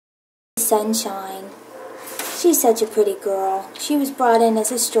Sunshine. She's such a pretty girl. She was brought in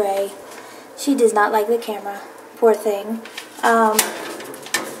as a stray. She does not like the camera. Poor thing.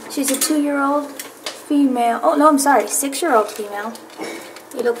 She's a 2-year-old female. Oh, no, I'm sorry. 6-year-old female.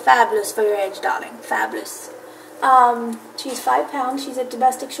 You look fabulous for your age, darling. Fabulous. She's 5 pounds. She's a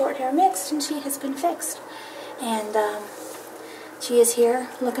domestic short hair mixed, and she has been fixed. And she is here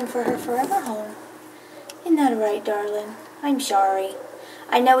looking for her forever home. Isn't that right, darling? I'm sorry.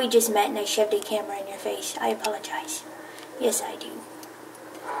 I know we just met and I shoved a camera in your face. I apologize. Yes, I do.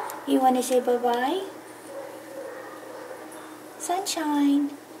 You want to say bye-bye? Sunshine.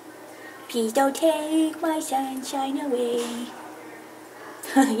 Please don't take my sunshine away.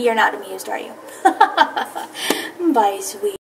 You're not amused, are you? Bye, sweet.